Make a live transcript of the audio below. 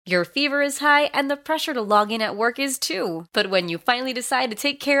Your fever is high and the pressure to log in at work is too. But when you finally decide to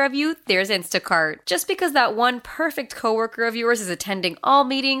take care of you, there's Instacart. Just because that one perfect coworker of yours is attending all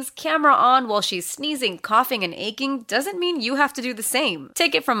meetings, camera on while she's sneezing, coughing, and aching, doesn't mean you have to do the same.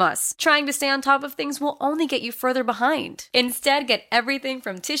 Take it from us. Trying to stay on top of things will only get you further behind. Instead, get everything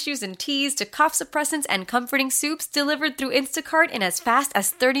from tissues and teas to cough suppressants and comforting soups delivered through Instacart in as fast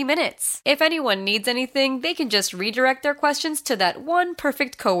as 30 minutes. If anyone needs anything, they can just redirect their questions to that one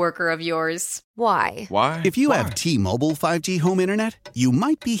perfect coworker of yours. Why? Why? If you have T-Mobile 5G home internet, you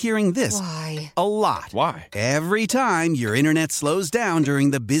might be hearing this Why? a lot. Why? Every time your internet slows down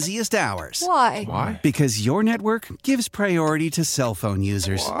during the busiest hours. Why? Why? Because your network gives priority to cell phone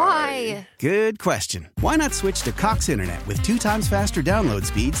users. Why? Good question. Why not switch to Cox Internet with 2 times faster download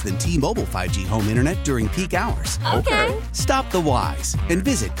speeds than T-Mobile 5G home internet during peak hours? Okay. Stop the whys and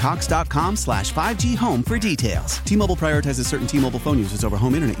visit cox.com/5G home for details. T-Mobile prioritizes certain T-Mobile phone users over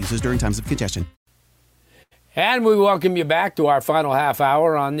home internet users during times of congestion. And we welcome you back to our final half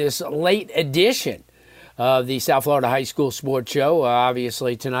hour on this late edition of the South Florida High School Sports Show.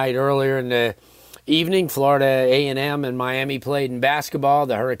 Obviously, tonight, earlier in the evening, Florida A&M and Miami played in basketball.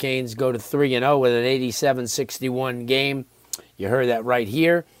 The Hurricanes go to 3-0 with an 87-61 game. You heard that right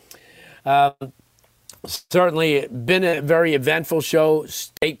here. Certainly been a very eventful show.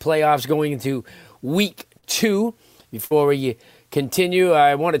 State playoffs going into week 2. Before we continue,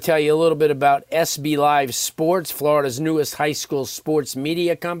 I want to tell you a little bit about SB Live Sports, Florida's newest high school sports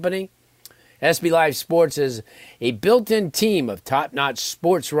media company. SB Live Sports is a built-in team of top-notch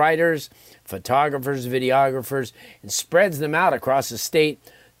sports writers, photographers, videographers, and spreads them out across the state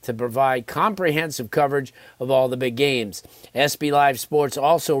to provide comprehensive coverage of all the big games. SB Live Sports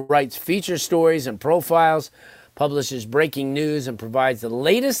also writes feature stories and profiles, publishes breaking news, and provides the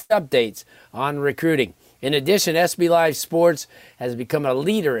latest updates on recruiting. In addition, SB Live Sports has become a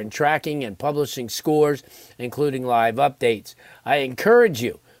leader in tracking and publishing scores, including live updates. I encourage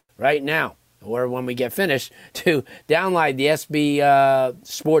you right now, or when we get finished, to download the SB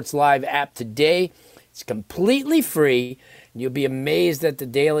Sports Live app today. It's completely free, and you'll be amazed at the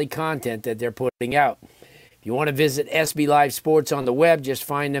daily content that they're putting out. If you want to visit SB Live Sports on the web, just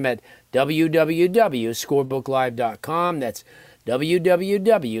find them at www.scorebooklive.com. That's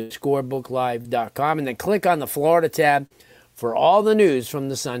www.scorebooklive.com, and then click on the Florida tab for all the news from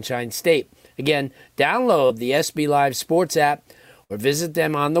the Sunshine State. Again, download the SB Live Sports app or visit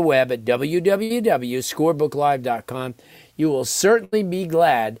them on the web at www.scorebooklive.com. You will certainly be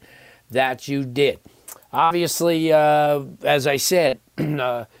glad that you did. Obviously, as I said,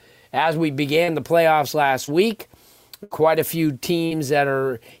 as we began the playoffs last week, quite a few teams that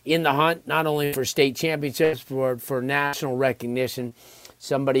are in the hunt, not only for state championships, but for national recognition.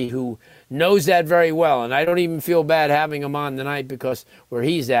 Somebody who knows that very well. And I don't even feel bad having him on tonight because where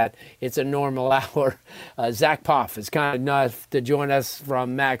he's at, it's a normal hour. Zach Poff is kind enough to join us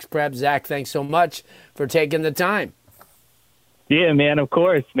from Max Prep. Zach, thanks so much for taking the time. Yeah, man, of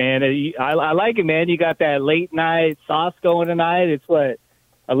course, man. I like it, man. You got that late night sauce going tonight. It's what?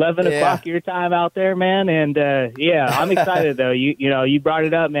 11 o'clock your time out there, man. And, yeah, I'm excited, though. You brought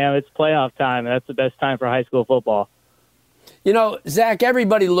it up, man. It's playoff time. That's the best time for high school football. You know, Zach,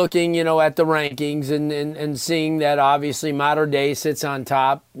 everybody looking, at the rankings and seeing that obviously Mater Dei sits on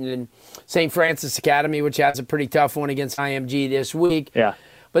top. And St. Francis Academy, which has a pretty tough one against IMG this week. Yeah.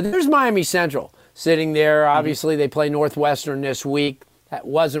 But there's Miami Central sitting there. Obviously, they play Northwestern this week. That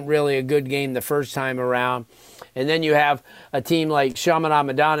wasn't really a good game the first time around. And then you have a team like Chaminade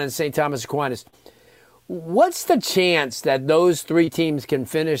Madonna and St. Thomas Aquinas. What's the chance that those three teams can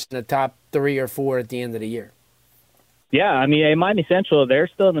finish in the top 3 or 4 at the end of the year? Yeah, I mean, Miami Central, they're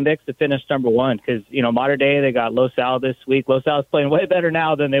still in the mix to finish number 1 because, Mater Dei, they got Los Al this week. Los Al's playing way better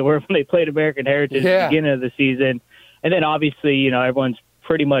now than they were when they played American Heritage at the beginning of the season. And then, obviously, everyone's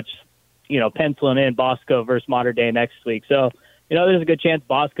pretty much, penciling in Bosco versus Mater Dei next week. So, there's a good chance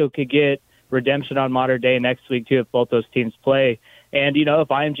Bosco could get redemption on Mater Dei next week, too, if both those teams play. And, if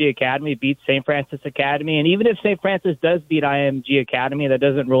IMG Academy beats St. Francis Academy, and even if St. Francis does beat IMG Academy, that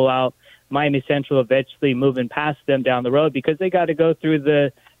doesn't rule out Miami Central eventually moving past them down the road because they got to go through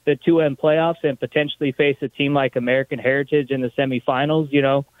the 2M playoffs and potentially face a team like American Heritage in the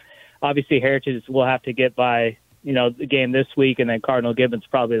semifinals. Obviously Heritage will have to get by, the game this week and then Cardinal Gibbons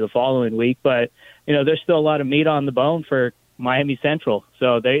probably the following week. But, there's still a lot of meat on the bone for Miami Central.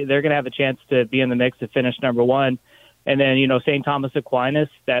 So they're going to have a chance to be in the mix to finish number 1. And then, St. Thomas Aquinas,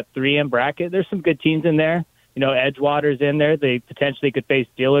 that 3M bracket, there's some good teams in there. Edgewater's in there. They potentially could face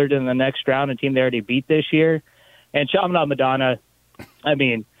Dillard in the next round, a team they already beat this year. And Chaminade Madonna, I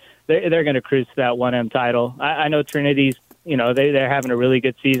mean, they're going to cruise to that 1M title. I know Trinity's they're having a really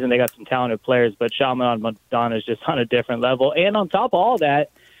good season. They got some talented players, but Chaminade Madonna is just on a different level. And on top of all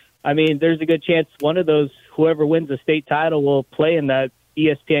that, I mean, there's a good chance one of those, whoever wins the state title, will play in that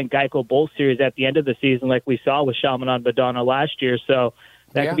ESPN Geico Bowl Series at the end of the season, like we saw with Chaminade Madonna last year. So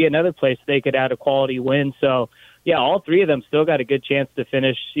that could be another place they could add a quality win. So, yeah, all three of them still got a good chance to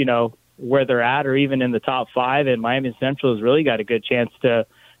finish, where they're at, or even in the top 5. And Miami Central has really got a good chance to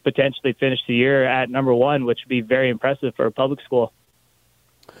potentially finish the year at number 1, which would be very impressive for a public school.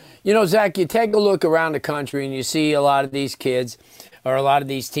 Zach, you take a look around the country and you see a lot of these kids, or a lot of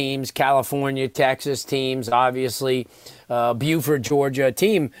these teams, California, Texas teams, obviously, Buford, Georgia, a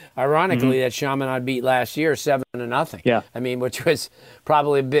team, ironically, that Chaminade beat last year 7-0. Yeah. I mean, which was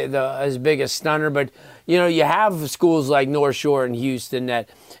probably as big a stunner. But, you have schools like North Shore and Houston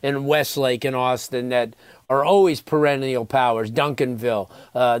and Westlake and Austin that are always perennial powers. Duncanville.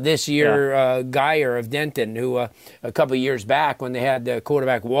 This year, Geyer of Denton, who a couple of years back, when they had the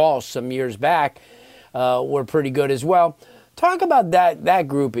quarterback Walsh some years back, were pretty good as well. Talk about that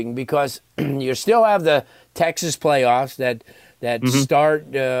grouping, because you still have the Texas playoffs that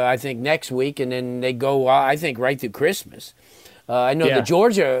start, I think, next week, and then they go, I think, right through Christmas. I know the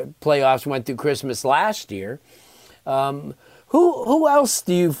Georgia playoffs went through Christmas last year. Who else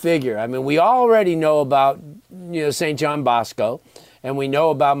do you figure? I mean, we already know about St. John Bosco, and we know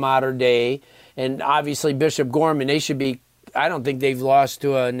about Mater Dei, and obviously Bishop Gorman. They should be. I don't think they've lost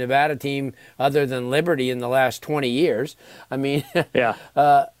to a Nevada team other than Liberty in the last 20 years. I mean,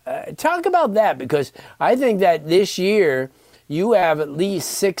 talk about that, because I think that this year you have at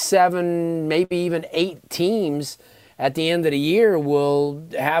least 6, 7, maybe even 8 teams at the end of the year will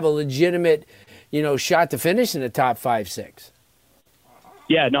have a legitimate, shot to finish in the top 5, 6.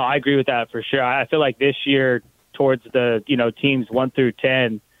 Yeah, no, I agree with that for sure. I feel like this year, towards the teams 1 through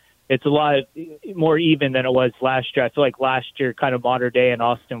 10, it's a lot more even than it was last year. I feel like last year, kind of Mater Dei and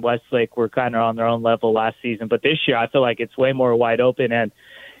Austin Westlake were kind of on their own level last season, but this year I feel like it's way more wide open. And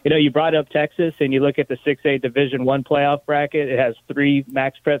you brought up Texas, and you look at the 6A Division I playoff bracket. It has 3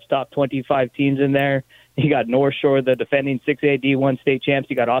 Max Preps top 25 teams in there. You got North Shore, the defending 6A D1 state champs.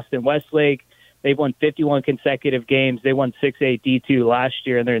 You got Austin Westlake. They've won 51 consecutive games. They won 6A D2 last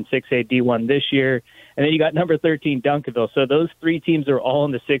year, and they're in 6A D1 this year. And then you got number 13, Duncanville. So those 3 teams are all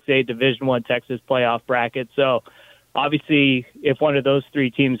in the 6A Division I Texas playoff bracket. So obviously, if one of those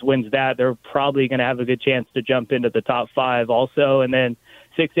 3 teams wins that, they're probably going to have a good chance to jump into the top 5 also. And then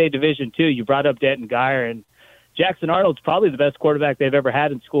 6A Division II, you brought up Denton Geyer, and Jackson Arnold's probably the best quarterback they've ever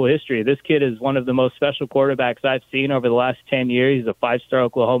had in school history. This kid is one of the most special quarterbacks I've seen over the last 10 years. He's a 5-star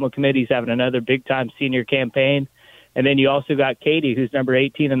Oklahoma commit. He's having another big-time senior campaign. And then you also got Katie, who's number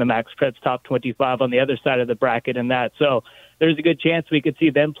 18 in the Max Preps top 25 on the other side of the bracket in that. So there's a good chance we could see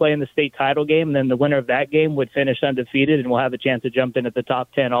them play in the state title game, and then the winner of that game would finish undefeated, and we'll have a chance to jump in at the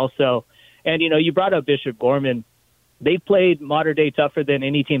top 10 also. And, you brought up Bishop Gorman. They played Mater Dei tougher than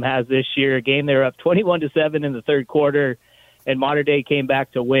any team has this year. A game they were up 21-7 in the third quarter, and Mater Dei came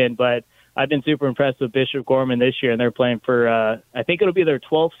back to win. But I've been super impressed with Bishop Gorman this year, and they're playing for, I think it'll be their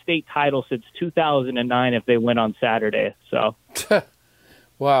 12th state title since 2009 if they win on Saturday. So,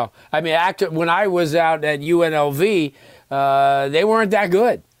 wow. I mean, when I was out at UNLV, they weren't that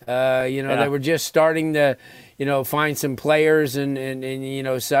good. They were just starting to, find some players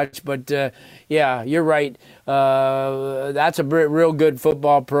and such. But, you're right. That's a real good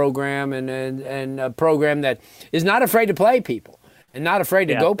football program and a program that is not afraid to play people and not afraid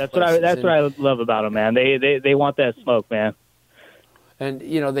to go places. That's what I love about them, man. They want that smoke, man. And,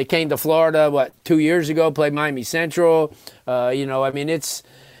 they came to Florida, 2 years ago, played Miami Central. It's,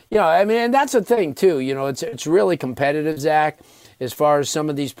 and that's the thing, too. It's really competitive, Zach, as far as some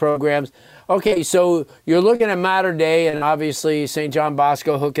of these programs. Okay, so you're looking at Mater Dei and obviously St. John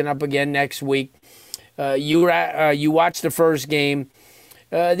Bosco hooking up again next week. You watched the first game.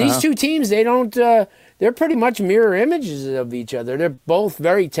 These two teams, they're pretty much mirror images of each other. They're both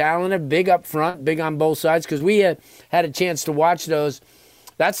very talented, big up front, big on both sides, because we had a chance to watch those.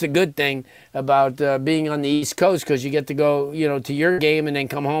 That's the good thing about being on the East Coast, because you get to go, to your game and then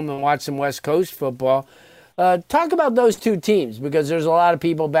come home and watch some West Coast football. Talk about those two teams, because there's a lot of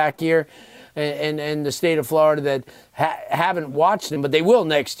people back here in the state of Florida that haven't watched them, but they will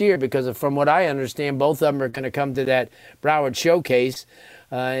next year, because from what I understand, both of them are going to come to that Broward Showcase.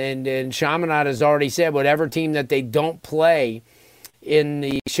 And Chaminade has already said whatever team that they don't play in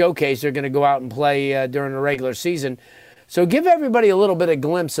the showcase, they're going to go out and play during the regular season. So give everybody a little bit of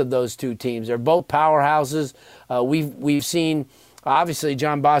glimpse of those two teams. They're both powerhouses. We've seen, obviously,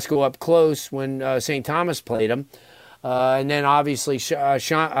 John Bosco up close when St. Thomas played them. And then obviously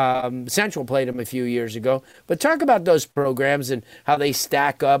Central played them a few years ago. But talk about those programs and how they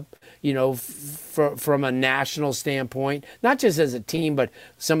stack up, from a national standpoint, not just as a team, but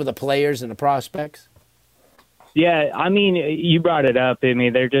some of the players and the prospects. Yeah, I mean, you brought it up. I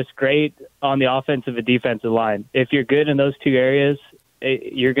mean, they're just great on the offensive and defensive line. If you're good in those two areas,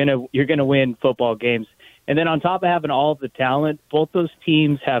 you're gonna win football games. And then on top of having all of the talent, both those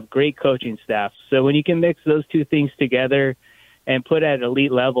teams have great coaching staffs. So when you can mix those two things together and put at an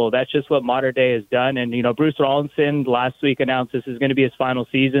elite level, that's just what Mater Dei has done. And, Bruce Rawlinson last week announced this is going to be his final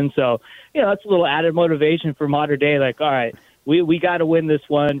season. So, that's a little added motivation for Mater Dei. Like, all right, we got to win this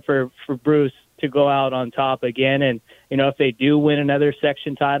one for Bruce to go out on top again. And, if they do win another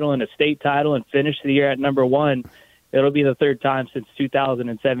section title and a state title and finish the year at number one, it'll be the third time since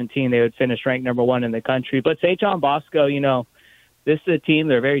 2017 they would finish ranked number one in the country. But St. John Bosco, this is a team.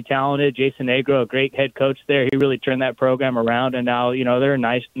 They're very talented. Jason Negro, a great head coach there. He really turned that program around, and now, they're a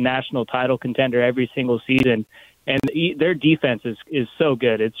nice national title contender every single season. And their defense is so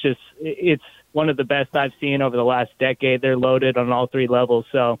good. It's one of the best I've seen over the last decade. They're loaded on all three levels.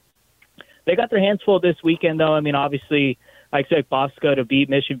 So they got their hands full this weekend, though. I mean, obviously, I expect Bosco to beat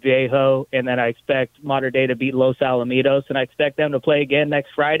Mission Viejo, and then I expect Mater Dei to beat Los Alamitos, and I expect them to play again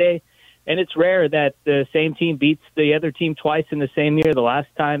next Friday. And it's rare that the same team beats the other team twice in the same year. The last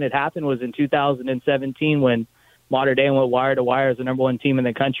time it happened was in 2017 when Mater Dei went wire to wire as the number one team in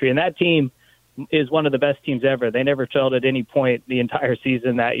the country. And that team is one of the best teams ever. They never failed at any point the entire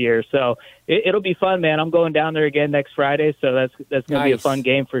season that year. So it'll be fun, man. I'm going down there again next Friday, so that's going to be a fun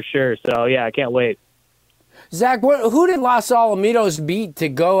game for sure. So, yeah, I can't wait. Zach, who did Los Alamitos beat to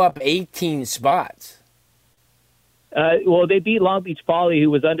go up 18 spots? Well, they beat Long Beach Poly, who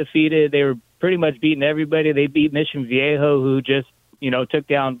was undefeated. They were pretty much beating everybody. They beat Mission Viejo, who just, took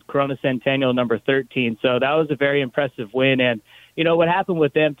down Corona Centennial number 13. So that was a very impressive win. And, what happened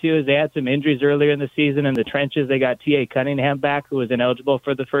with them, too, is they had some injuries earlier in the season in the trenches. They got T.A. Cunningham back, who was ineligible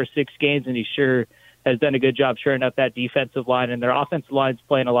for the first 6 games, and he sure has done a good job shoring up that defensive line. And their offensive line's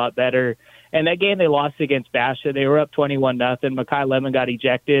playing a lot better. And that game they lost against Basha, they were up 21-0. Makai Lemon got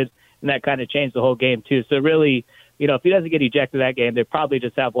ejected, and that kind of changed the whole game, too. So really, if he doesn't get ejected that game, they probably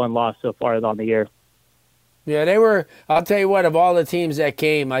just have one loss so far on the year. Yeah, they were. I'll tell you what, of all the teams that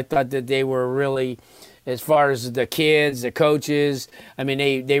came, I thought that they were really, as far as the kids, the coaches, I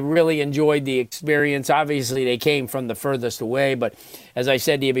mean, they really enjoyed the experience. Obviously, they came from the furthest away, but as I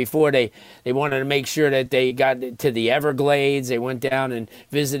said to you before, they wanted to make sure that they got to the Everglades. They went down and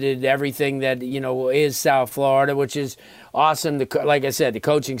visited everything that, is South Florida, which is awesome. Like I said, the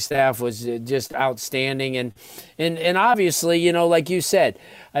coaching staff was just outstanding. And obviously, like you said,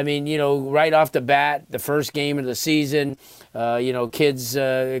 I mean, right off the bat, the first game of the season, kids,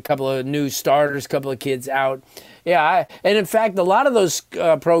 a couple of new starters, a couple of kids out. Yeah, and in fact, a lot of those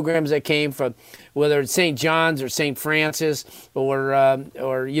programs that came from, whether it's St. John's or St. Francis or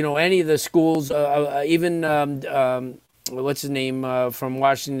any of the schools, even what's his name from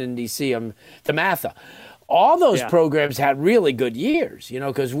Washington D.C. DeMatha. All those programs had really good years,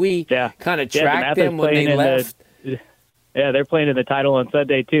 because we kind of tracked them when they left. They're playing in the title on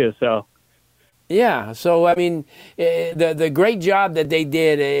Sunday too. So. Yeah, so I mean, the great job that they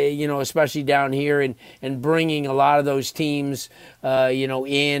did, especially down here, and bringing a lot of those teams,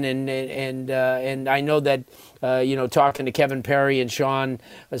 in, and I know that, talking to Kevin Perry and Sean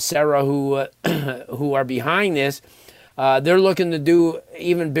Serra, who are behind this, they're looking to do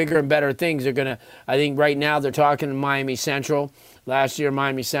even bigger and better things. They're gonna, I think, right now they're talking to Miami Central. Last year,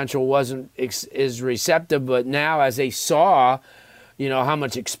 Miami Central wasn't as receptive, but now as they saw, how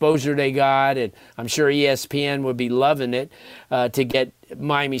much exposure they got, and I'm sure ESPN would be loving it to get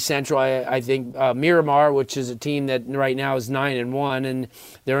Miami Central. I think Miramar, which is a team that right now is 9-1, and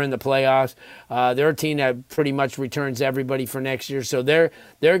they're in the playoffs. They're a team that pretty much returns everybody for next year, so they're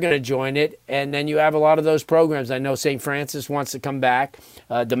going to join it. And then you have a lot of those programs. I know St. Francis wants to come back.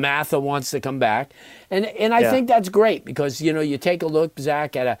 DeMatha wants to come back, and I think that's great because you take a look,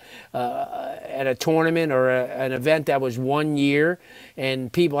 Zach, at a tournament or an event that was 1 year,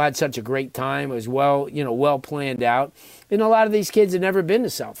 and people had such a great time. It was well planned out. And a lot of these kids have never been to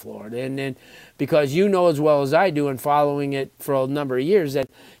South Florida. And then because as well as I do in following it for a number of years, that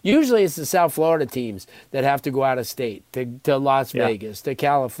usually it's the South Florida teams that have to go out of state, to Las Vegas, to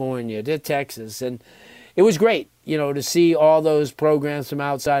California, to Texas. And it was great, to see all those programs from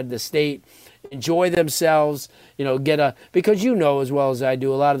outside the state enjoy themselves, because as well as I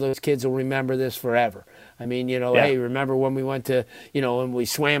do, a lot of those kids will remember this forever. I mean, hey, remember when we went to, when we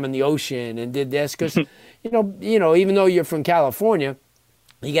swam in the ocean and did this? Because, even though you're from California,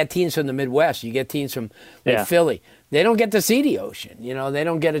 you get teams from the Midwest. You get teams from Philly they don't get to see the ocean. They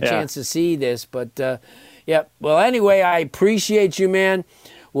don't get a chance to see this. But, well, anyway, I appreciate you, man.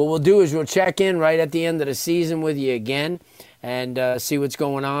 What we'll do is we'll check in right at the end of the season with you again and see what's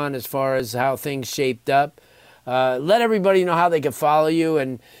going on as far as how things shaped up. Let everybody know how they can follow you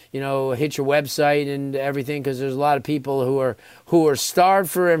and, hit your website and everything, because there's a lot of people who are starved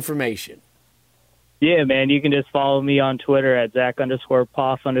for information. Yeah, man, you can just follow me on Twitter at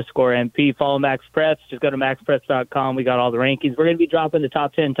Zach_Poff_MP. Follow Max Preps. Just go to MaxPreps.com. We got all the rankings. We're going to be dropping the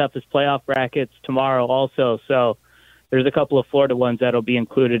top 10 toughest playoff brackets tomorrow also. So there's a couple of Florida ones that'll be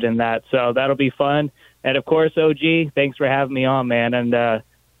included in that. So that'll be fun. And, of course, OG, thanks for having me on, man. And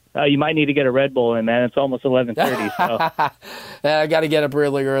you might need to get a Red Bull in, man. It's almost 11:30. So. I got to get up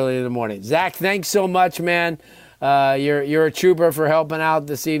really early in the morning. Zach, thanks so much, man. You're a trooper for helping out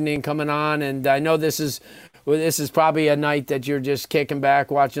this evening, coming on, and I know this is probably a night that you're just kicking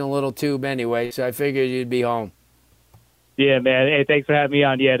back, watching a little tube anyway. So I figured you'd be home. Yeah, man. Hey, thanks for having me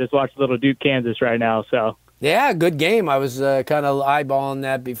on. Yeah, just watched a little Duke, Kansas right now. So yeah, good game. I was kind of eyeballing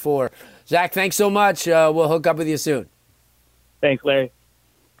that before. Zach, thanks so much. We'll hook up with you soon. Thanks, Larry.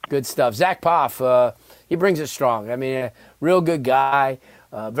 Good stuff. Zach Poff, he brings it strong. I mean, a real good guy,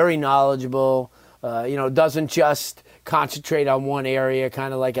 very knowledgeable. Doesn't just concentrate on one area,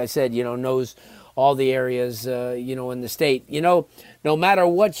 kind of like I said, knows all the areas, in the state. No matter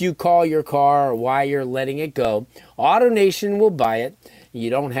what you call your car or why you're letting it go, AutoNation will buy it. You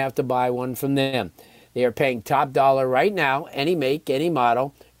don't have to buy one from them. They are paying top dollar right now, any make, any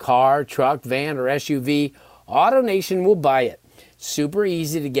model, car, truck, van, or SUV. AutoNation will buy it. Super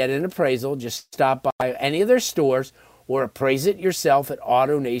easy to get an appraisal. Just stop by any of their stores or appraise it yourself at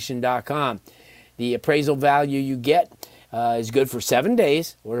AutoNation.com. The appraisal value you get is good for 7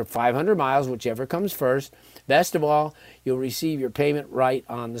 days or 500 miles, whichever comes first. Best of all, you'll receive your payment right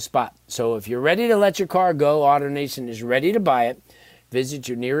on the spot. So if you're ready to let your car go, AutoNation is ready to buy it. Visit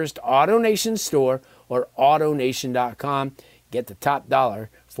your nearest AutoNation store or AutoNation.com. Get the top dollar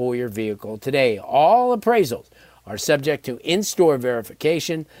for your vehicle today. All appraisals are subject to in-store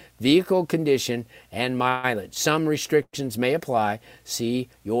verification, vehicle condition, and mileage. Some restrictions may apply. See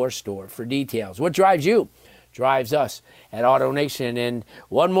your store for details. What drives you? Drives us at AutoNation. And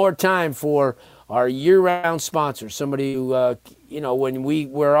one more time for our year-round sponsor, somebody who, when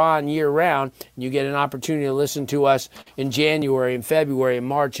we're on year-round, you get an opportunity to listen to us in January and February and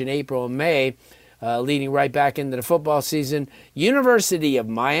March and April and May, leading right back into the football season, University of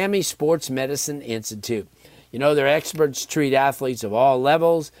Miami Sports Medicine Institute. Their experts treat athletes of all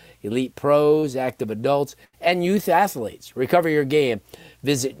levels, elite pros, active adults, and youth athletes. Recover your game.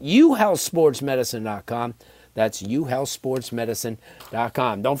 Visit uhealthsportsmedicine.com. That's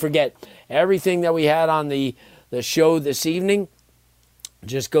uhealthsportsmedicine.com. Don't forget, everything that we had on the show this evening,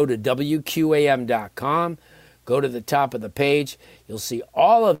 just go to WQAM.com. Go to the top of the page. You'll see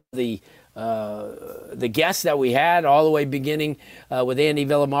all of the guests that we had, all the way beginning with Andy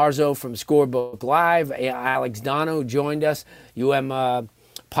Villamarzo from Scorebook Live, Alex Dono joined us,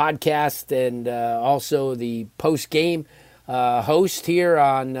 podcast, and also the post-game host here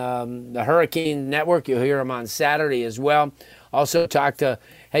on the Hurricane Network. You'll hear him on Saturday as well. Also talked to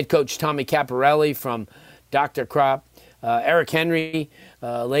head coach Tommy Caparelli from Dr. Crop. Eric Henry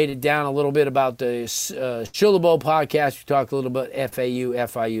laid it down a little bit about the Sugar Bowl podcast. We talked a little bit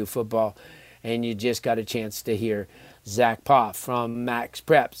FIU football, and you just got a chance to hear Zach Poff from Max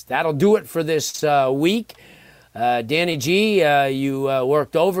Preps. That'll do it for this week. Danny G, you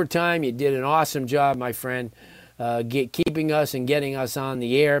worked overtime. You did an awesome job, my friend, keeping us and getting us on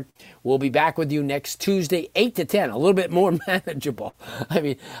the air. We'll be back with you next Tuesday, 8 to 10, a little bit more manageable. I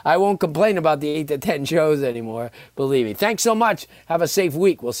mean, I won't complain about the 8 to 10 shows anymore, believe me. Thanks so much. Have a safe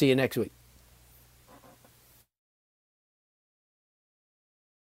week. We'll see you next week.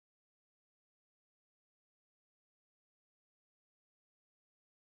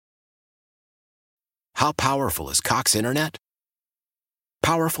 How powerful is Cox Internet?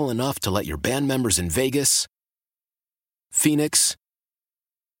 Powerful enough to let your band members in Vegas, Phoenix,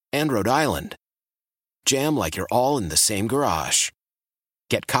 and Rhode Island jam like you're all in the same garage.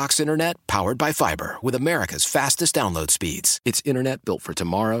 Get Cox Internet powered by fiber with America's fastest download speeds. It's internet built for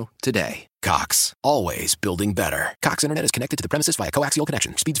tomorrow, today. Cox, always building better. Cox Internet is connected to the premises via coaxial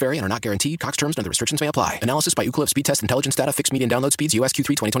connection. Speeds vary and are not guaranteed. Cox terms and other restrictions may apply. Analysis by Ookla Speed Test Intelligence Data. Fixed median download speeds. US Q3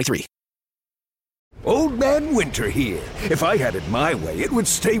 2023. Old Man Winter here. If I had it my way, it would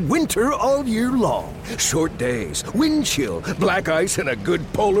stay winter all year long. Short days, wind chill, black ice, and a good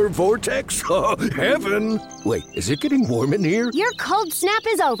polar vortex. Oh, heaven! Wait, is it getting warm in here? Your cold snap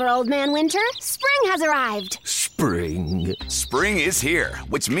is over, Old Man Winter. Spring has arrived. Spring? spring. Spring is here,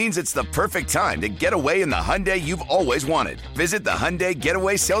 which means it's the perfect time to get away in the Hyundai you've always wanted. Visit the Hyundai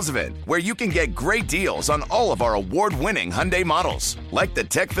Getaway Sales Event, where you can get great deals on all of our award-winning Hyundai models, like the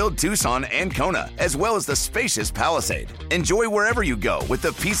tech-filled Tucson and Kona, as well as the spacious Palisade. Enjoy wherever you go with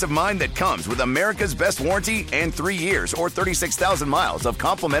the peace of mind that comes with America's best warranty and 3 years or 36,000 miles of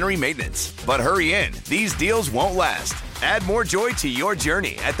complimentary maintenance. But hurry in, these deals won't last. Add more joy to your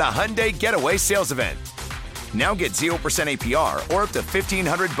journey at the Hyundai Getaway Sales Event. Now get 0% APR or up to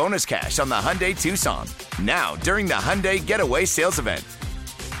 $1,500 bonus cash on the Hyundai Tucson. Now, during the Hyundai Getaway Sales Event.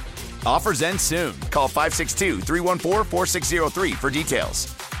 Offers end soon. Call 562-314-4603 for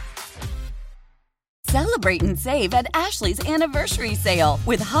details. Celebrate and save at Ashley's Anniversary Sale.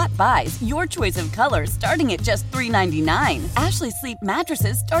 With Hot Buys, your choice of colors starting at just $3.99. Ashley Sleep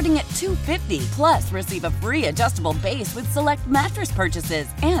mattresses starting at $2.50. Plus, receive a free adjustable base with select mattress purchases.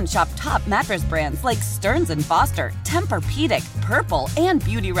 And shop top mattress brands like Stearns & Foster, Tempur-Pedic, Purple, and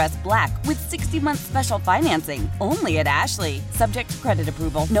Beautyrest Black with 60-month special financing. Only at Ashley. Subject to credit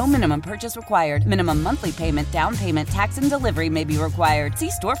approval. No minimum purchase required. Minimum monthly payment, down payment, tax, and delivery may be required.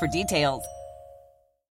 See store for details.